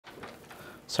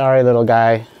Sorry, little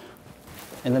guy.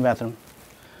 In the bathroom.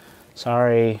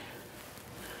 Sorry.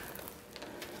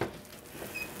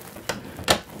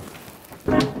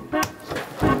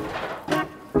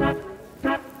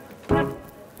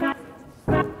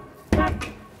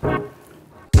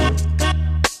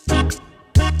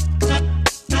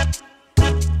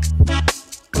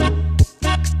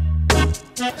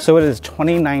 So it is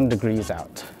 29 degrees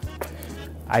out.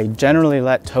 I generally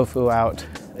let tofu out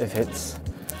if it's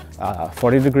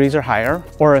 40 degrees or higher,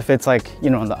 or if it's like, you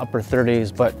know, in the upper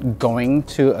 30s, but going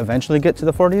to eventually get to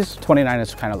the 40s, 29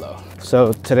 is kind of low.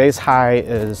 So today's high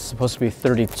is supposed to be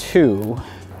 32.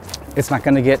 It's not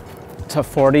gonna get to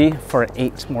 40 for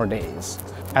 8 more days.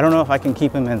 I don't know if I can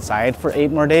keep him inside for 8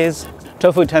 more days.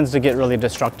 Tofu tends to get really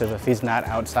destructive if he's not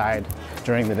outside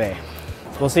during the day.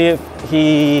 We'll see if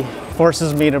he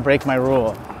forces me to break my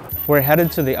rule. We're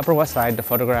headed to the Upper West Side to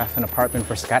photograph an apartment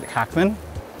for Scott Kochman.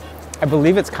 I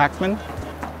believe it's Kochman.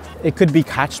 It could be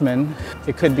Kochman.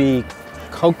 It could be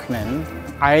Kochman.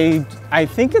 I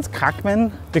think it's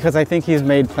Kochman because I think he's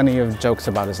made plenty of jokes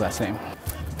about his last name.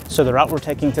 So the route we're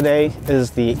taking today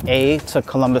is the A to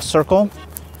Columbus Circle,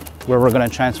 where we're gonna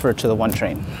transfer to the 1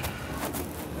 train.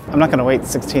 I'm not gonna wait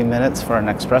 16 minutes for an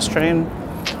express train.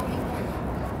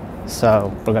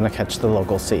 So we're gonna catch the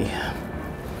local C,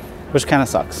 which kind of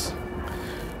sucks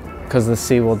because the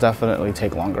C will definitely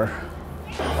take longer.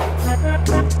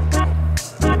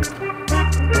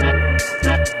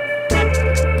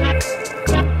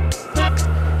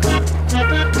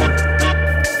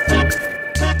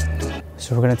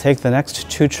 So we're gonna take the next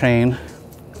 2 train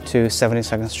to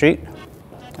 72nd Street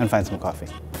and find some coffee.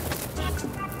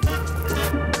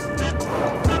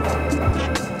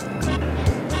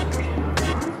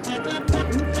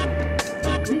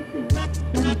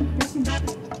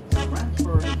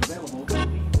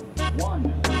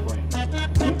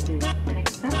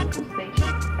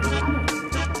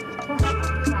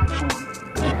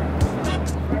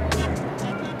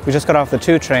 We just got off the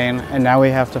 2 train and now we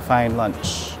have to find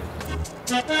lunch.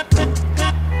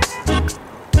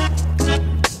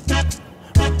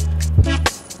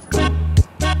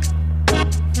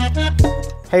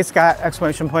 Hey Scott,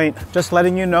 exclamation point. Just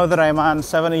letting you know that I'm on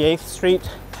 78th Street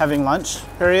having lunch,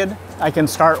 period. I can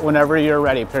start whenever you're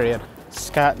ready, period.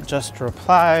 Scott just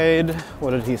replied.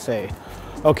 What did he say?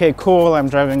 Okay, cool, I'm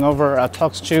driving over. I'll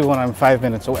text you when I'm 5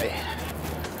 minutes away.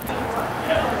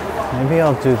 Maybe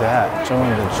I'll do that, Joe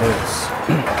and the Juice.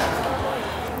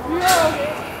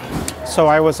 So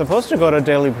I was supposed to go to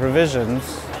Daily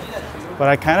Provisions, but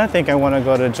I kind of think I want to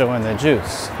go to Joe and the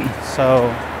Juice. So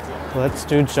let's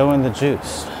do Joe and the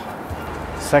Juice.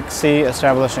 Sexy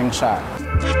establishing shot.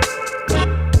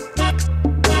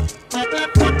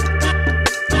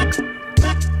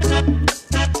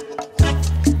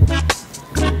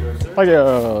 Thank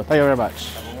you. Thank you very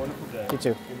much. Have a wonderful day. You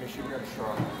too. Make sure you grab a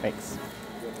straw. Thanks.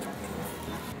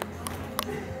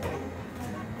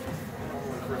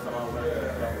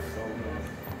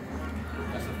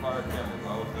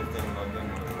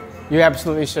 You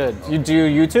absolutely should. You do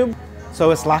YouTube?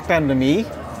 So it's locked onto me.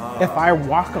 If I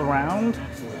walk around,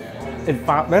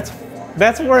 that's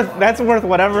worth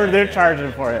whatever they're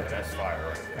charging for it. That's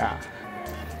fire. Yeah.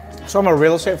 So I'm a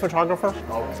real estate photographer,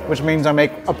 which means I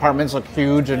make apartments look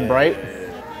huge and bright.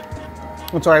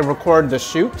 And so I record the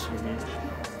shoot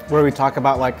where we talk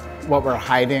about like what we're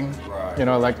hiding. Right. You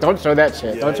know, like don't show that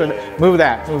shit. Don't show that. Move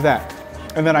that. Move that.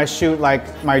 And then I shoot like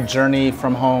my journey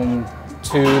from home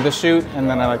to the shoot, and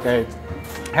then I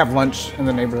have lunch in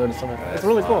the neighborhood and stuff like that. It's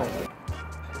really cool.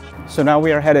 So now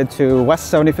we are headed to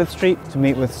West 75th Street to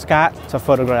meet with Scott to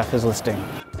photograph his listing.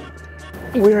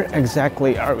 Where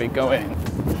exactly are we going?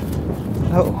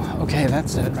 Oh, okay,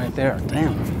 that's it right there.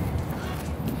 Damn.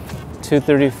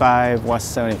 235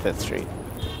 West 75th Street.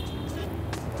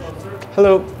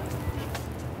 Hello.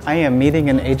 I am meeting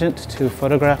an agent to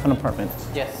photograph an apartment.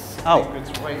 Yes. Oh,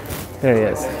 It's right. there he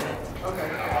is.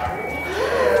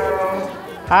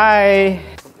 Hi.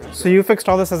 So you fixed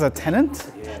all this as a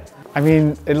tenant? Yeah. I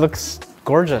mean, it looks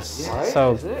gorgeous. Right?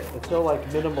 So, Is it? It's so like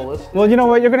minimalistic. well, you know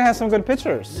what? You're gonna have some good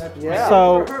pictures. Yeah.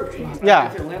 So,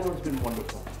 yeah. Your landlord's been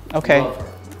wonderful. Okay. Love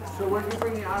her. So where did you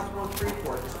bring the Osmo 3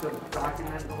 for? Just to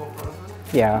document the whole process?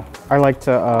 Yeah. I like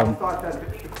to. I thought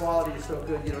that the quality is so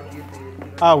good, you don't need the. You know,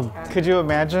 Oh, could you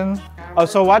imagine? Oh,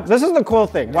 so what? This is the cool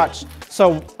thing. Watch.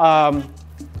 So,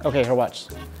 okay, here, watch.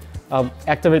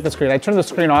 Activate the screen. I turn the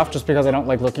screen off just because I don't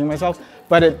like looking at myself,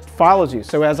 but it follows you.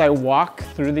 So as I walk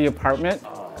through the apartment,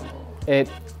 I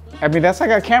mean, that's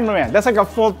like a cameraman. That's like a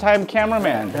full-time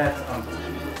cameraman. That's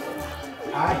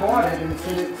unbelievable. I bought it and it's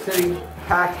sitting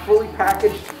packed, fully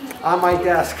packaged on my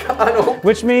desk. I don't.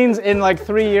 Which means in like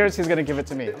 3 years, he's gonna give it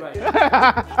to me.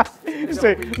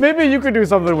 So maybe you could do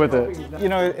something with it. You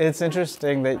know, it's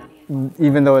interesting that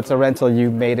even though it's a rental, you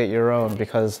made it your own,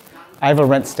 because I have a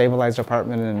rent stabilized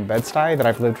apartment in Bed-Stuy that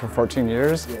I've lived for 14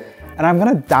 years. And I'm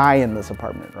gonna die in this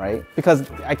apartment, right? Because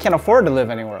I can't afford to live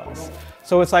anywhere else.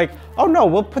 So it's like, oh no,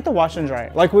 we'll put the wash and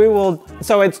dry. Like we will,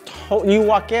 so it's, you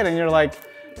walk in and you're like,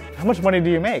 how much money do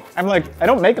you make? I'm like, I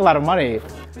don't make a lot of money.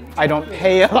 I don't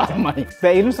pay a lot of money. The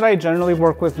agents that I generally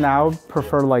work with now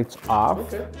prefer lights off,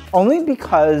 only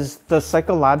because the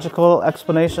psychological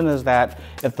explanation is that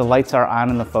if the lights are on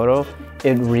in the photo,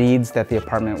 it reads that the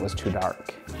apartment was too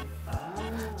dark.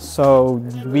 So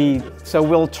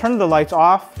we'll turn the lights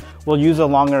off. We'll use a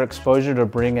longer exposure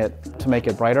to make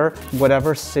it brighter.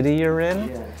 Whatever city you're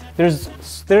in, there's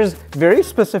very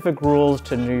specific rules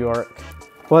to New York.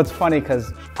 Well, it's funny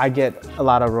because I get a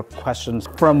lot of questions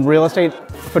from real estate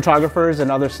photographers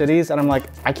in other cities, and I'm like,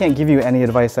 I can't give you any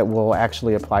advice that will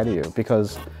actually apply to you,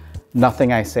 because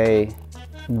nothing I say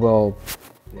will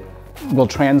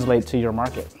translate to your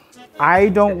market. I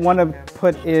don't want to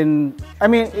put in, I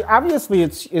mean, obviously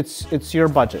it's your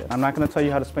budget. I'm not going to tell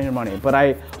you how to spend your money, but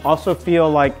I also feel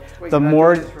like the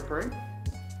more...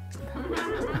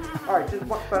 All right,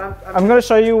 I'm going to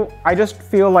show you, I just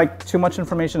feel like too much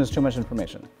information is too much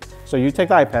information. So you take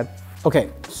the iPad. Okay,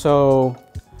 so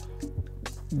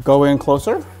go in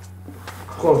closer.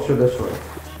 Closer this way.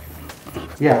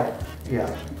 Yeah,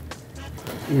 yeah.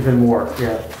 Even more,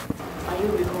 yeah. Are you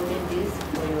recording this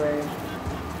for your...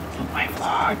 My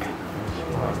vlog.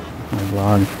 My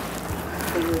vlog.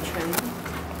 For your channel?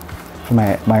 For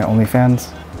my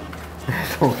OnlyFans.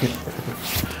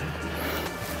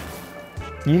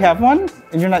 You have one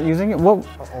and you're not using it? Well,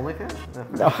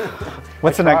 OnlyFans? No.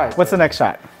 What's the next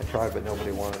shot? I tried, but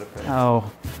nobody wanted to pay.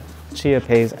 Oh, Chia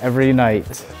pays every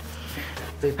night.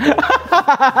 They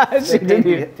paid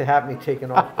me to have me taken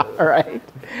off. All right.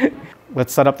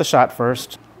 Let's set up the shot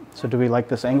first. So do we like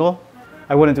this angle?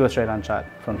 I wouldn't do a straight on shot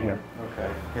from here. Okay.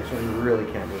 Okay, so you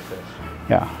really can't move this.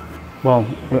 Yeah. Well,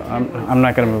 I'm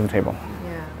not going to move the table.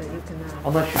 Yeah, but you cannot.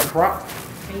 Unless you crop.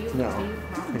 Can you, No. Can you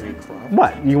crop? Can you crop?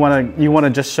 What? You want to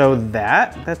just show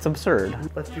that? That's absurd.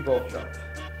 Let's do both shots.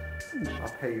 I'll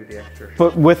pay you the extra shot.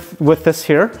 But with this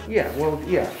here? Yeah, well,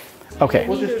 yeah. Okay.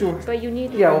 We'll just do... But you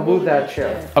need to... Yeah, we'll move that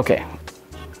chair. Okay.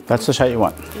 That's the shot you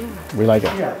want. We like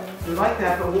it. Yeah, we like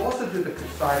that, but we'll also do the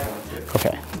side one too.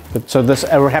 Okay. So this,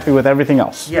 we're happy with everything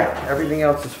else? Yeah, everything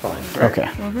else is fine. Right? Okay.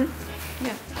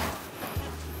 Yeah.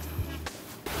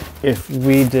 If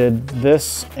we did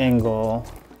this angle,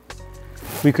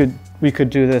 we could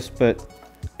do this, but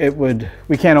it would,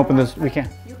 we can't open this, we can't.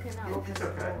 You cannot. It's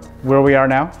okay. Where we are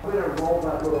now? I'm gonna roll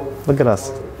that little... Look at us.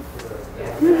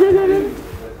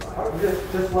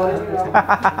 Just letting you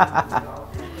know.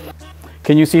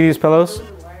 Can you see these pillows?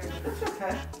 It's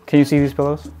okay. Can you see these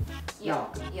pillows? Yeah.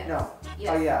 Yeah. No.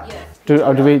 Yes. Oh, yeah.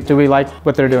 Yes. Do we like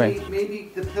what they're doing?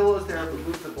 Maybe the pillow's there, but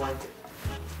move the blanket.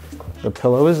 The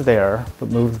pillow is there, but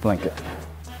move the blanket.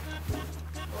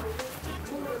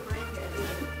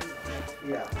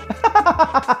 Yeah.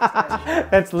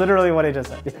 That's literally what I just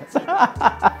said. Yes.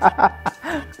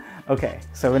 Okay,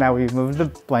 so now we've moved the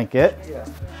blanket. Yeah.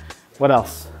 What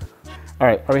else? All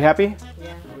right, are we happy?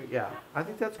 Yeah. Yeah. I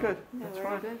think that's good. That's Very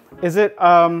fine. good. Is it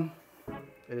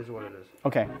It is what it is.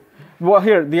 okay? Well,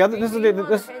 here the other this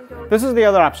is the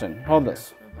other option. Hold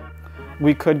this.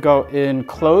 We could go in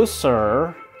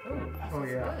closer Oh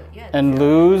yeah. Yeah. and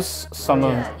lose some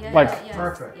of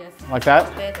Perfect. Yes. like that.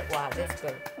 Wow, that's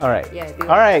good. All right. Yeah, All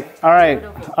right. All right.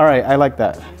 All right. I like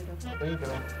that. There you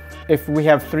go. If we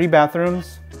have 3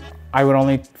 bathrooms, I would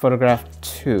only photograph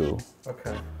 2.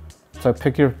 Okay. So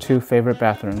pick your 2 favorite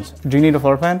bathrooms. Do you need a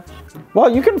floor plan? Well,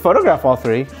 you can photograph all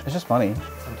 3. It's just money.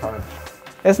 Sometimes.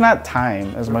 It's not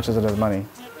time as much as it is money.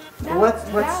 That, Let's-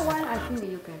 that one I think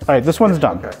you can. All right, this one's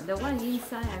done. Okay. The one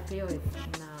inside I feel is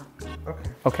not. Okay.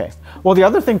 Okay. Well, the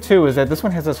other thing too is that this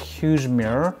one has this huge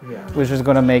mirror, Yeah. which is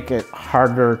going to make it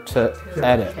harder to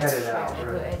edit. Edit out.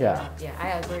 Right? Yeah. Yeah, I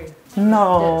agree.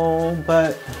 No,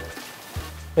 but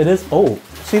it is. Oh,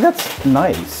 see, that's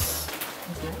nice.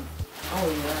 Oh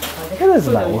yeah. It is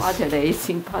For nice. the water, there it's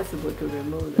impossible to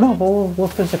remove. No, but we'll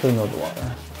physically move the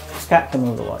water. Scott can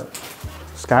move the water.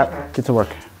 Scott, get to work.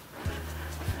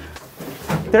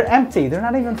 They're empty. They're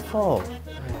not even full.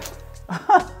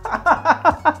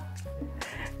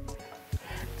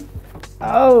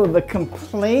 Oh, the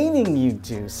complaining you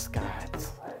do, Scott.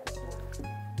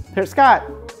 Here, Scott.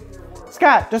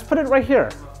 Scott, just put it right here.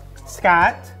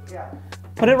 Scott, Yeah.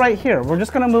 put it right here. We're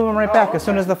just gonna move him right back as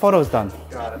soon as the photo's done.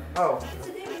 Got it. Oh.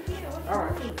 All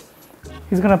right.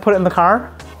 He's gonna put it in the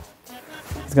car.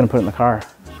 He's gonna put it in the car.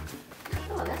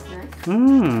 Oh, that's nice.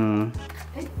 Hmm.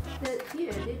 It's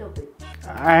here a little bit.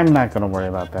 I'm not gonna worry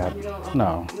about that. You don't,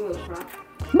 No. You will cry.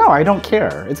 No, I don't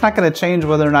care. It's not gonna change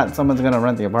whether or not someone's gonna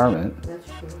rent the apartment. That's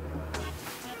true.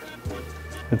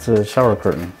 It's a shower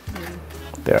curtain.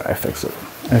 There, I fix it.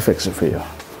 I fix it for you.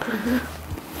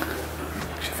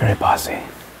 She's very bossy.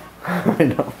 I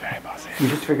know. Very bossy. You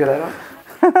just figured that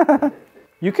out?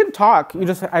 You can talk.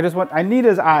 I need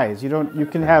his eyes. You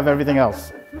can have everything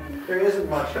else. There isn't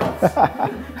much else.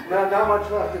 not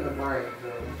much left in the brain.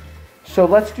 So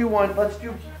let's do one.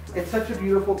 It's such a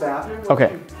beautiful bathroom.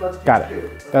 Okay, Let's do got two.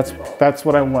 it. Let's do both. That's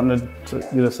what I wanted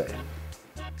you to say.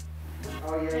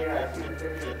 Oh yeah, I see the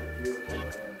picture. It's beautiful.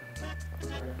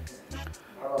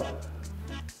 I love it.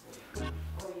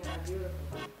 Oh, yeah,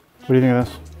 beautiful. What do you think of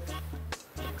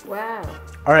this? Wow.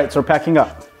 All right, so we're packing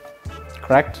up.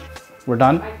 Correct? We're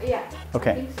done? Yeah.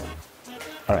 Okay. I think so.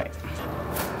 All right.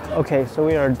 Okay, so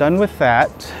we are done with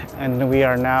that, and we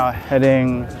are now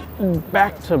heading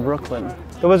back to Brooklyn.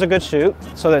 It was a good shoot.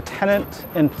 So the tenant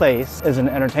in place is an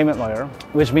entertainment lawyer,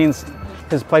 which means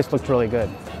his place looked really good.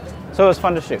 So it was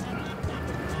fun to shoot.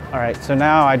 All right, so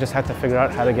now I just have to figure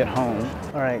out how to get home.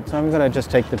 All right, so I'm gonna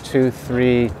just take the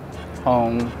 2-3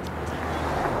 home.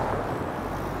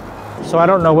 So I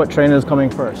don't know what train is coming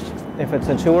first. If it's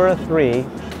a 2 or a 3,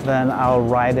 then I'll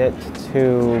ride it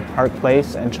to Park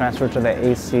Place and transfer to the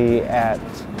AC at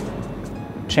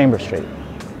Chamber Street.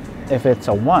 If it's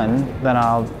a 1, then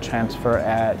I'll transfer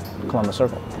at Columbus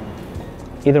Circle.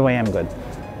 Either way, I'm good.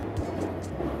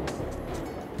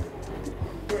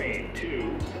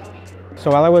 So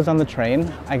while I was on the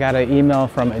train, I got an email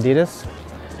from Adidas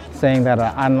saying that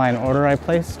an online order I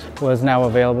placed was now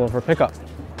available for pickup.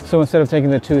 So instead of taking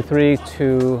the 2-3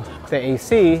 to the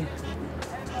AC,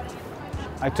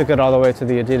 I took it all the way to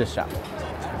the Adidas shop,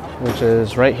 which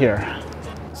is right here.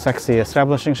 Sexy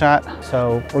establishing shot.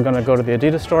 So we're gonna go to the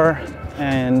Adidas store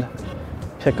and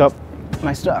pick up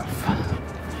my stuff.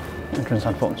 Entrance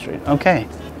on Fulton Street. Okay.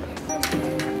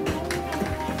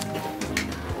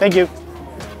 Thank you.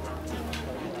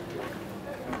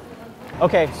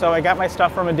 Okay, so I got my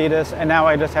stuff from Adidas and now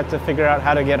I just have to figure out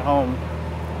how to get home.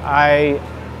 I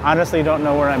honestly don't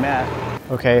know where I'm at.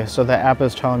 Okay, so the app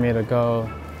is telling me to go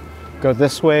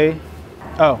this way.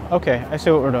 Oh, okay, I see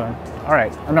what we're doing. All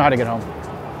right, I know how to get home.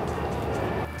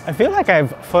 I feel like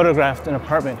I've photographed an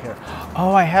apartment here.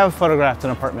 Oh, I have photographed an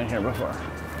apartment here before.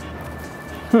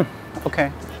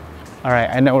 Okay. All right,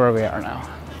 I know where we are now.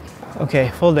 Okay,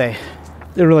 full day.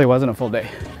 It really wasn't a full day.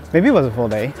 Maybe it was a full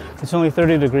day. It's only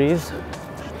 30 degrees,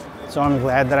 so I'm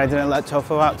glad that I didn't let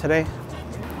Tofu out today.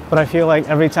 But I feel like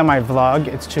every time I vlog,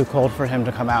 it's too cold for him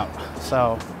to come out.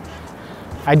 So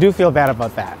I do feel bad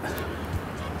about that,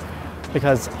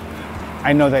 because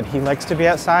I know that he likes to be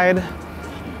outside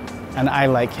and I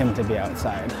like him to be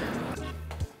outside.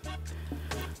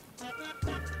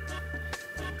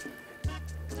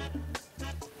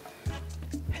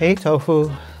 Hey, Tofu.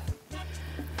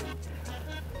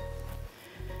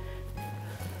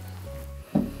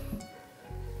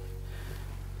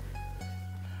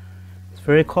 It's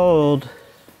very cold.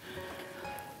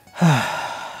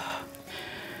 But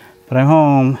I'm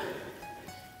home.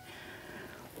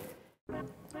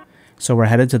 So we're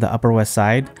headed to the Upper West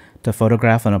Side to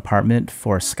photograph an apartment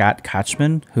for Scott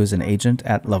Kochman, who's an agent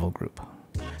at Level Group.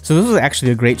 So this was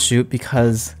actually a great shoot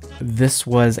because this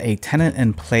was a tenant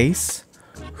in place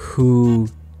who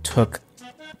took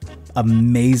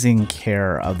amazing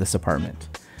care of this apartment.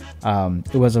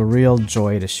 It was a real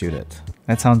joy to shoot it.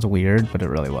 That sounds weird, but it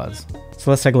really was.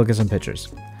 So let's take a look at some pictures.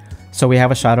 So we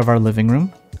have a shot of our living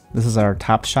room. This is our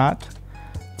top shot.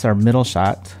 It's our middle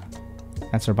shot.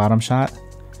 That's our bottom shot.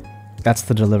 That's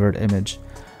the delivered image.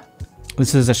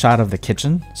 This is a shot of the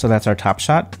kitchen. So that's our top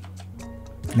shot.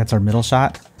 That's our middle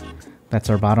shot. That's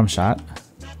our bottom shot.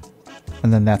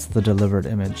 And then that's the delivered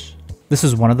image. This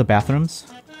is one of the bathrooms.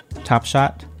 Top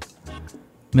shot,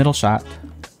 middle shot,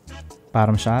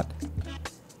 bottom shot,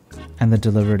 and the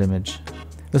delivered image.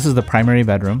 This is the primary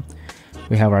bedroom.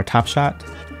 We have our top shot,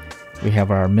 we have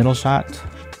our middle shot,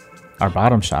 our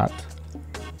bottom shot,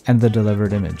 and the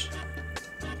delivered image.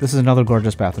 This is another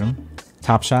gorgeous bathroom.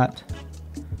 Top shot,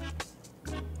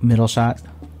 middle shot,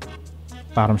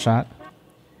 bottom shot,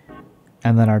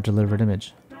 and then our delivered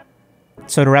image.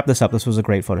 So to wrap this up, this was a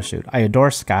great photo shoot. I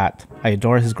adore Scott. I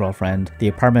adore his girlfriend. The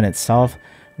apartment itself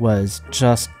was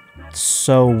just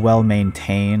so well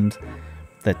maintained.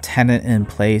 The tenant in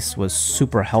place was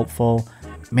super helpful.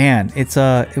 Man, it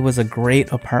was a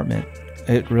great apartment.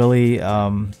 It really, it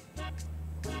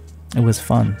was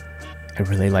fun. I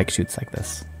really like shoots like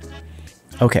this.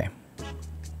 Okay.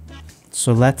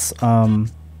 So let's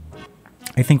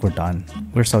I think we're done.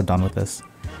 We're so done with this.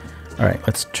 All right,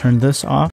 let's turn this off.